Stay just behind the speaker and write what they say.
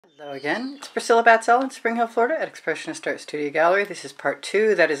Hello again, it's Priscilla Batzell in Spring Hill, Florida at Expressionist Art Studio Gallery. This is part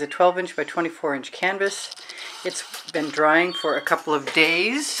 2. That is a 12-inch by 24-inch canvas. It's been drying for a couple of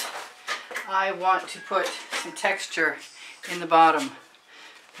days. I want to put some texture in the bottom,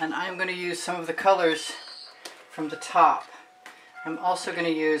 and I'm going to use some of the colors from the top. I'm also going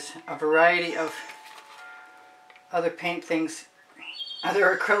to use a variety of other paint things,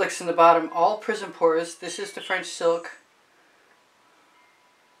 other acrylics in the bottom, all Prizm pours. This is the French silk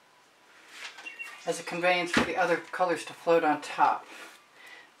as a conveyance for the other colors to float on top.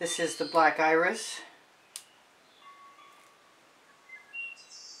 This is the black iris.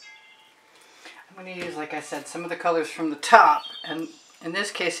 I'm going to use, like I said, some of the colors from the top, and in this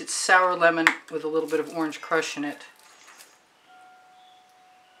case it's sour lemon with a little bit of orange crush in it.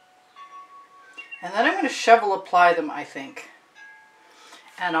 And then I'm going to shovel apply them, I think.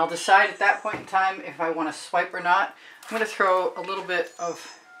 And I'll decide at that point in time if I want to swipe or not. I'm going to throw a little bit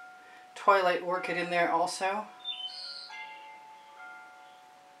of Twilight Orchid in there also.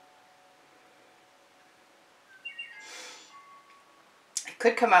 It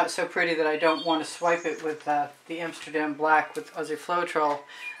could come out so pretty that I don't want to swipe it with the Amsterdam Black with Aussie Floetrol.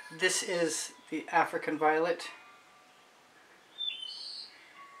 This is the African Violet.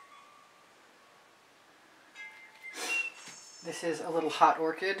 This is a little hot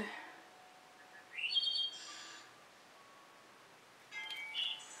orchid.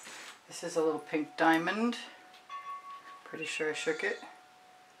 This is a little pink diamond. Pretty sure I shook it.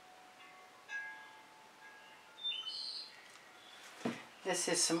 This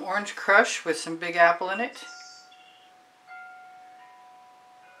is some orange crush with some big apple in it.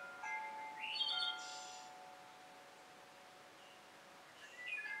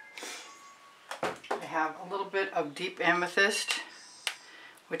 I have a little bit of deep amethyst,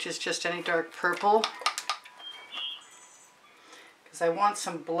 which is just any dark purple. I want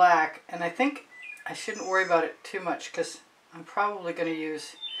some black, and I think I shouldn't worry about it too much because I'm probably going to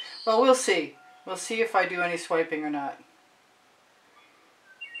use, well, we'll see. We'll see if I do any swiping or not.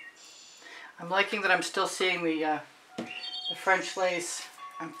 I'm liking that I'm still seeing the French lace.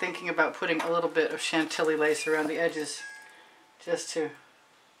 I'm thinking about putting a little bit of Chantilly lace around the edges just to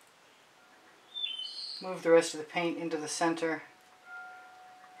move the rest of the paint into the center.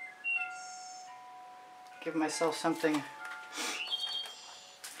 Give myself something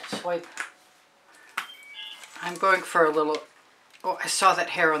swipe. I'm going for a little, oh, I saw that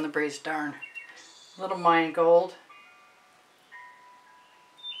hair on the breeze, darn. A little Mayan gold.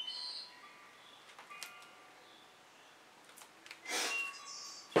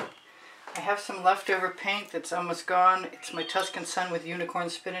 I have some leftover paint that's almost gone. It's my Tuscan Sun with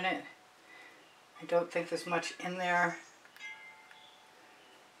unicorn spin in it. I don't think there's much in there,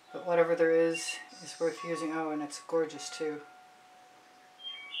 but whatever there is worth using. Oh, and it's gorgeous too.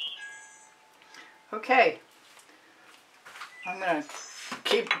 Okay, I'm going to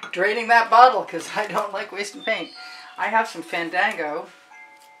keep draining that bottle because I don't like wasting paint. I have some Fandango,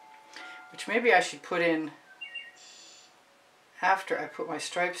 which maybe I should put in after I put my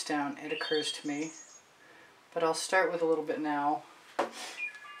stripes down, it occurs to me. But I'll start with a little bit now.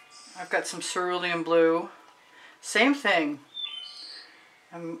 I've got some Cerulean blue. Same thing.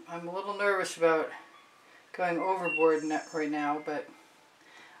 I'm a little nervous about going overboard right now, but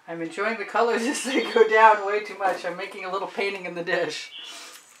I'm enjoying the colors as they go down way too much. I'm making a little painting in the dish.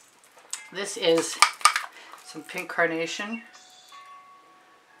 This is some pink carnation.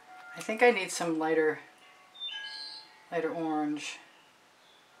 I think I need some lighter orange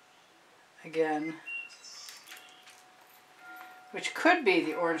again, which could be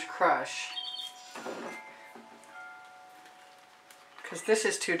the orange crush, because this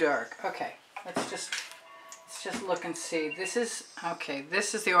is too dark. Okay, let's just look and see. This is, okay,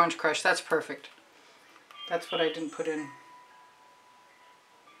 this is the orange crush. That's perfect. That's what I didn't put in.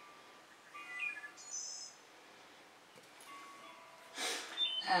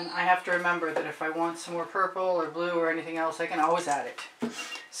 And I have to remember that if I want some more purple or blue or anything else, I can always add it.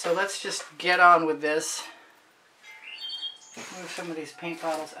 So let's just get on with this. Move some of these paint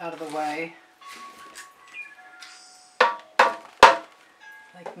bottles out of the way.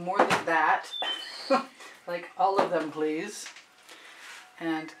 Like more than that. Like all of them, please.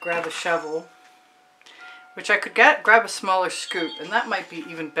 And grab a shovel, which I could grab a smaller scoop, and that might be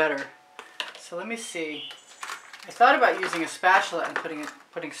even better. So let me see. I thought about using a spatula and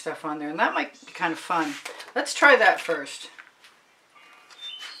putting stuff on there, and that might be kind of fun. Let's try that first.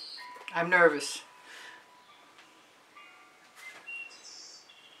 I'm nervous.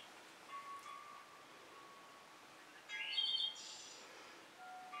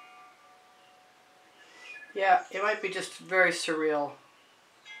 Yeah, it might be just very surreal.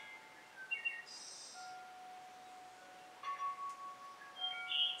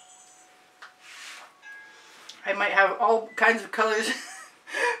 I might have all kinds of colors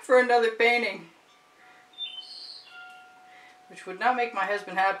for another painting. Which would not make my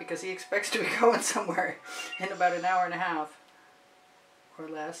husband happy because he expects to be going somewhere in about an hour and a half or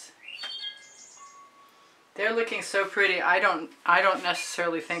less. They're looking so pretty. I don't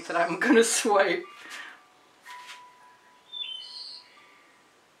necessarily think that I'm going to swipe.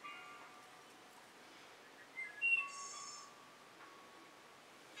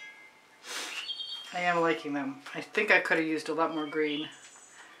 I am liking them. I think I could have used a lot more green.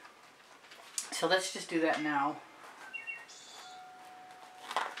 So let's just do that now.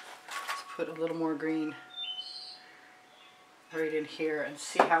 Let's put a little more green right in here and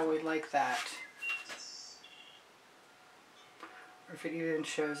see how we like that. Or if it even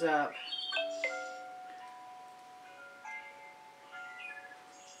shows up.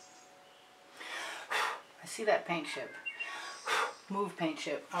 I see that paint chip. Move, paint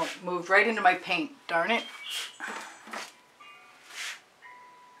chip. Oh, moved right into my paint. Darn it.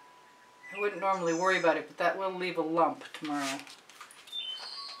 I wouldn't normally worry about it, but that will leave a lump tomorrow.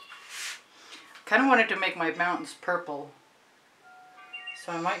 Kind of wanted to make my mountains purple,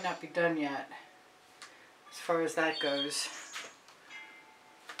 so I might not be done yet as far as that goes.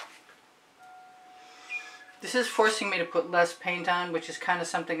 This is forcing me to put less paint on, which is kind of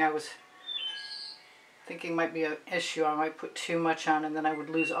something I was thinking might be an issue. I might put too much on and then I would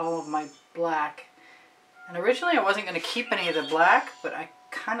lose all of my black. And originally I wasn't going to keep any of the black, but I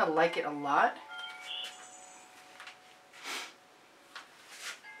kind of like it a lot.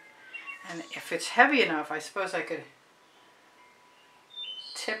 And if it's heavy enough, I suppose I could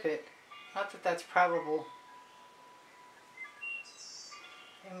tip it. Not that that's probable.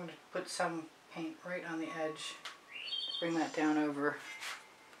 I'm going to put some paint right on the edge. Bring that down over.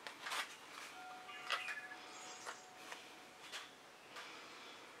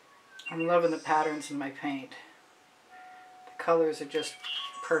 I'm loving the patterns in my paint. The colors are just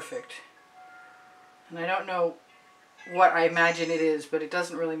perfect. And I don't know what I imagine it is, but it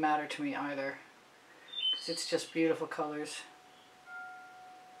doesn't really matter to me either. Because it's just beautiful colors.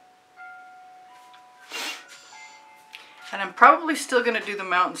 And I'm probably still going to do the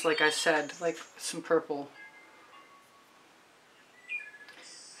mountains like I said, like some purple.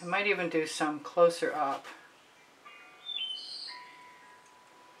 I might even do some closer up.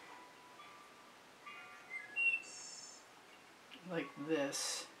 Like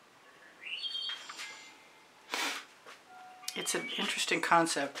this. It's an interesting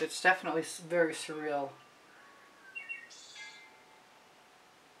concept. It's definitely very surreal.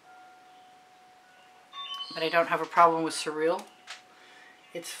 But I don't have a problem with surreal.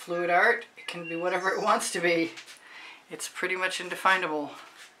 It's fluid art. It can be whatever it wants to be. It's pretty much indefinable.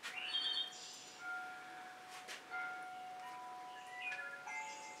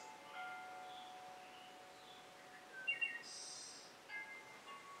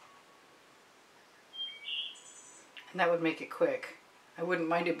 And that would make it quick. I wouldn't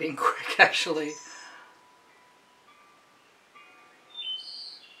mind it being quick, actually.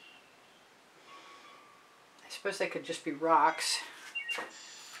 I suppose they could just be rocks.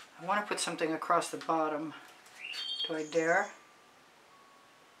 I want to put something across the bottom. Do I dare?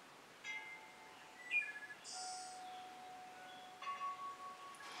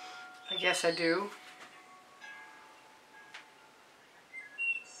 I guess I do.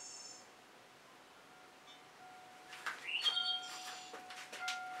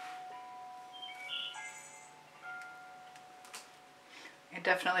 I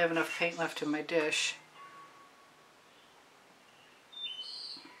definitely have enough paint left in my dish.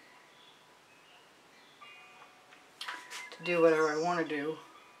 To do whatever I want to do.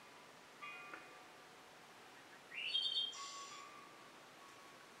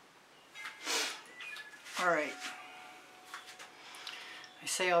 Alright. I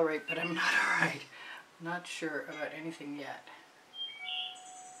say alright, but I'm not alright. Not sure about anything yet.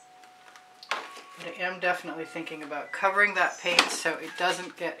 But I am definitely thinking about covering that paint so it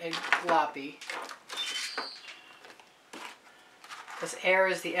doesn't get gloppy. Because air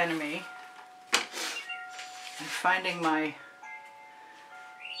is the enemy. And finding my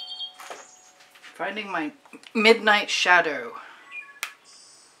midnight shadow.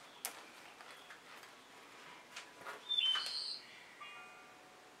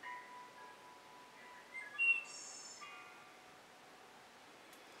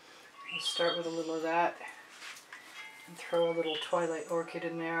 Start with a little of that and throw a little Twilight Orchid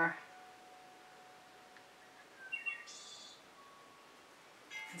in there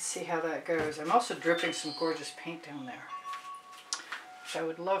and see how that goes. I'm also dripping some gorgeous paint down there, which I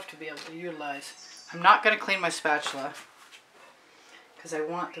would love to be able to utilize. I'm not going to clean my spatula because I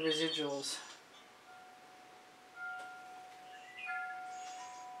want the residuals.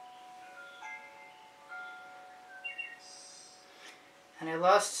 And I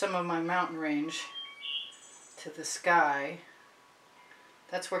lost some of my mountain range to the sky.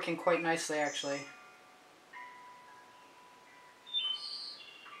 That's working quite nicely, actually.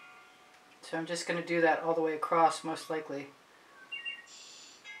 So I'm just going to do that all the way across, most likely.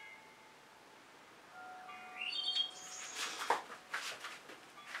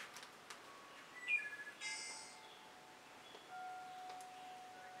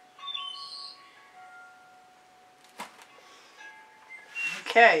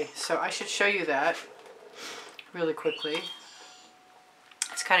 Okay, so I should show you that really quickly.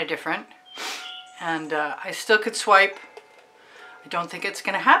 It's kind of different. And I still could swipe. I don't think it's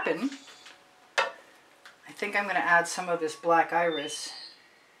going to happen. I think I'm going to add some of this black iris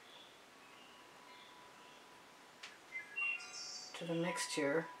to the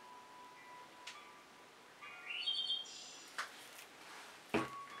mixture.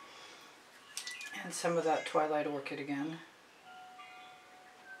 And some of that Twilight Orchid again.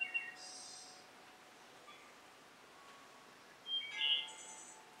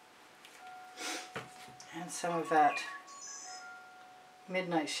 And some of that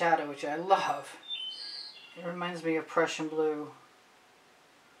Midnight Shadow, which I love. It reminds me of Prussian blue.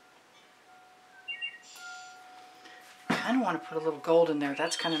 I kind of want to put a little gold in there.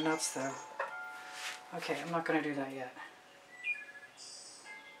 That's kind of nuts though. Okay, I'm not going to do that yet.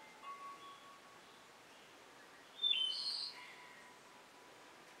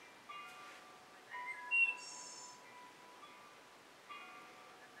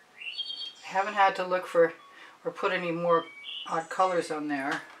 I haven't had to look for or put any more odd colors on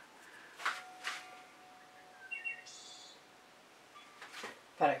there.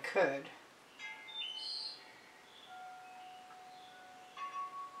 But I could.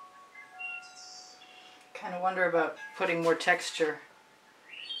 Kind of wonder about putting more texture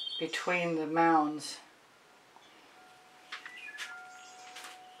between the mounds.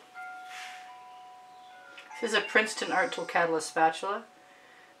 This is a Princeton Art Tool Catalyst spatula.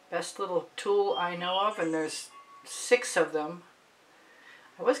 Best little tool I know of, and there's 6 of them.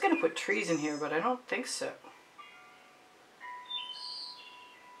 I was going to put trees in here, but I don't think so.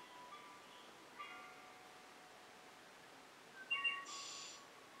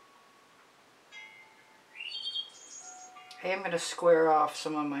 I am going to square off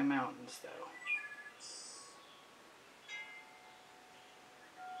some of my mountains though.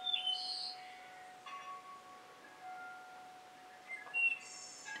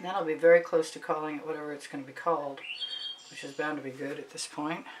 And then I'll be very close to calling it whatever it's going to be called, which is bound to be good at this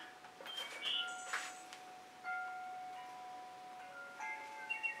point.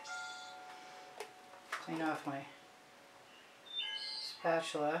 Clean off my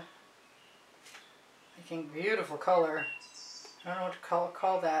spatula. Making beautiful color. I don't know what to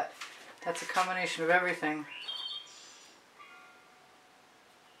call that. That's a combination of everything.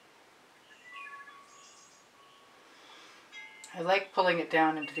 I like pulling it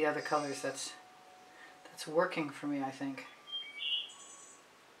down into the other colors. That's working for me, I think.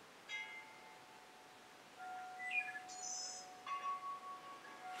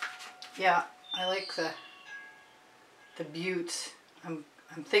 Yeah, I like the buttes. I'm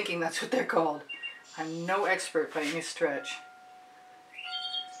thinking that's what they're called. I'm no expert by any stretch.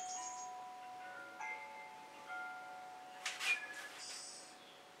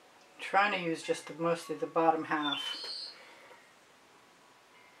 I'm trying to use just mostly the bottom half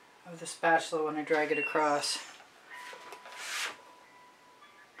of the spatula when I drag it across.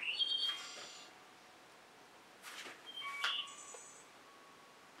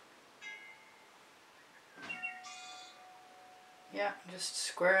 Yeah, just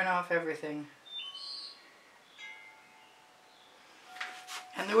squaring off everything.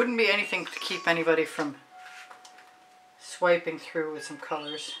 And there wouldn't be anything to keep anybody from swiping through with some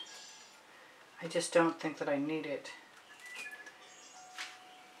colors. I just don't think that I need it.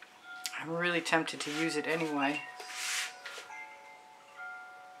 I'm really tempted to use it anyway.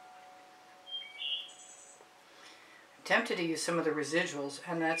 I'm tempted to use some of the residuals,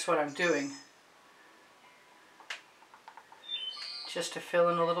 and that's what I'm doing. Just to fill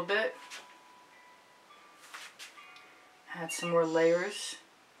in a little bit. Add some more layers.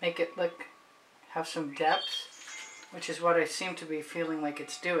 Make it look, have some depth, which is what I seem to be feeling like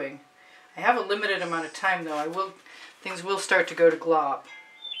it's doing. I have a limited amount of time though. Things will start to go to glob.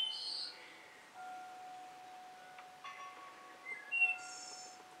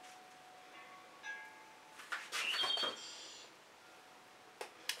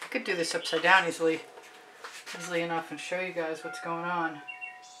 I could do this upside down easily enough and show you guys what's going on.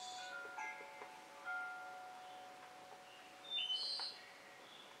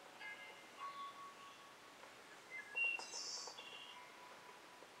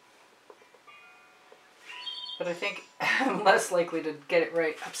 but I think I'm less likely to get it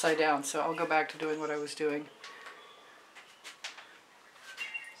right upside down, so I'll go back to doing what I was doing.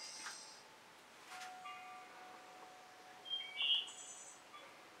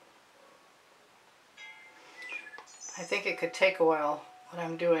 I think it could take a while, what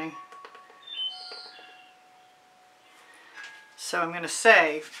I'm doing. So I'm going to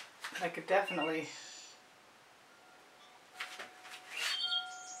say that I could definitely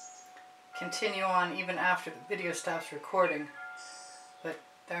continue on even after the video stops recording, but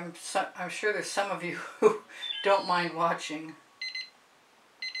I'm sure there's some of you who don't mind watching.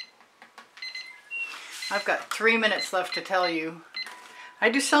 I've got 3 minutes left to tell you.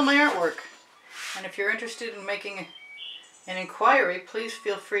 I do sell my artwork, and if you're interested in making an inquiry, please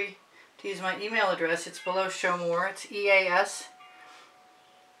feel free to use my email address. It's below Show More. It's easpb,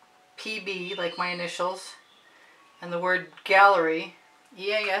 like my initials, and the word gallery,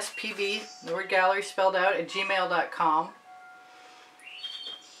 easpb, the word gallery spelled out, at gmail.com.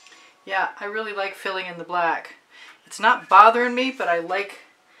 Yeah, I really like filling in the black. It's not bothering me, but I like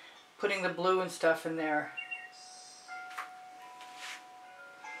putting the blue and stuff in there.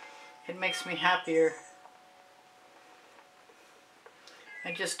 It makes me happier.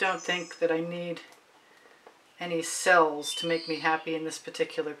 I just don't think that I need any cells to make me happy in this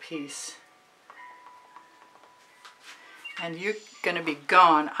particular piece. And you're going to be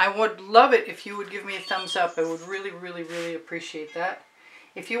gone. I would love it if you would give me a thumbs up. I would really, really, really appreciate that.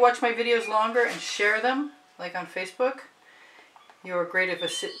 If you watch my videos longer and share them, like on Facebook, you're a great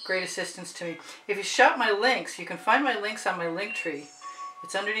assistance to me. If you shop my links, you can find my links on my link tree.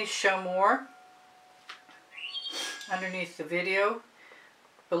 It's underneath Show More, underneath the video,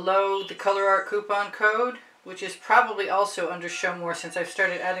 below the Colour Arte coupon code, which is probably also under Show More since I've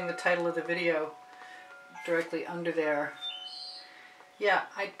started adding the title of the video directly under there. Yeah,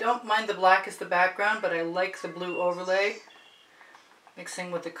 I don't mind the black as the background, but I like the blue overlay mixing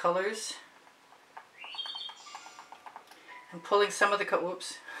with the colors. And pulling some of the,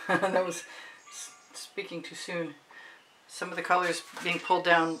 whoops, that was speaking too soon. Some of the colors being pulled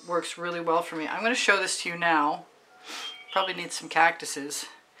down works really well for me. I'm going to show this to you now. Probably need some cactuses.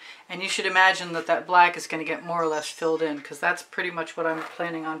 And you should imagine that that black is going to get more or less filled in, because that's pretty much what I'm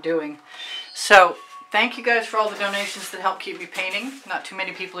planning on doing. So thank you guys for all the donations that help keep me painting. Not too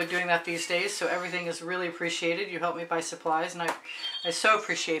many people are doing that these days, so everything is really appreciated. You help me buy supplies, and I so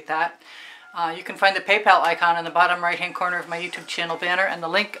appreciate that. You can find the PayPal icon in the bottom right hand corner of my YouTube channel banner, and the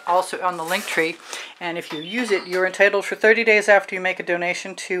link also on the link tree. And if you use it, you're entitled for 30 days after you make a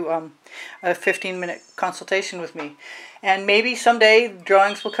donation to a 15-minute consultation with me. And maybe someday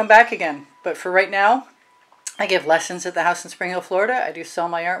drawings will come back again. But for right now, I give lessons at the house in Spring Hill, Florida. I do sell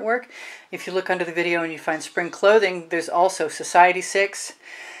my artwork. If you look under the video and you find spring clothing, there's also Society 6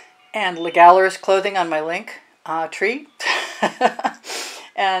 and Legalerist clothing on my link tree.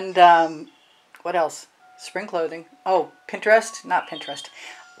 And what else? Spring clothing. Oh, Pinterest? Not Pinterest.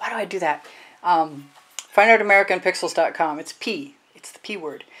 Why do I do that? FineArtAmericanPixels.com. It's P. It's the P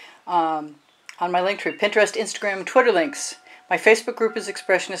word. On my link tree. Pinterest, Instagram, and Twitter links. My Facebook group is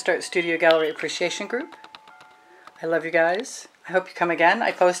Expressionist Art Studio Gallery Appreciation Group. I love you guys. I hope you come again.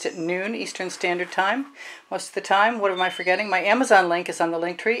 I post at noon Eastern Standard Time most of the time. What am I forgetting? My Amazon link is on the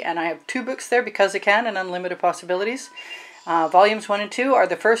link tree, and I have 2 books there, Because I Can and Unlimited Possibilities. Volumes 1 and 2 are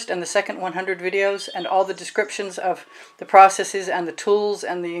the first and the second 100 videos, and all the descriptions of the processes and the tools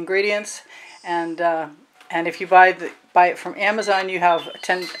and the ingredients. And if you buy it from Amazon, you have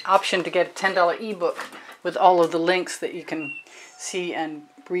an option to get a $10 ebook with all of the links that you can see and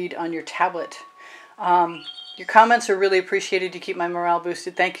read on your tablet. Your comments are really appreciated. You keep my morale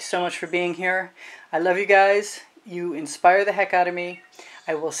boosted. Thank you so much for being here. I love you guys. You inspire the heck out of me.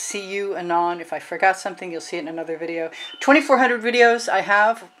 I will see you anon. If I forgot something, you'll see it in another video. 2,400 videos I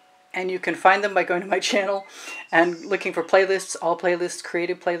have, and you can find them by going to my channel and looking for playlists, all playlists,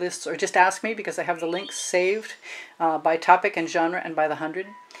 creative playlists, or just ask me because I have the links saved by topic and genre and by the 100.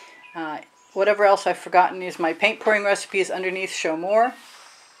 Whatever else I've forgotten is my paint pouring recipes underneath Show More.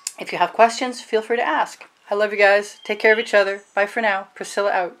 If you have questions, feel free to ask. I love you guys. Take care of each other. Bye for now.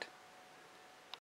 Priscilla out.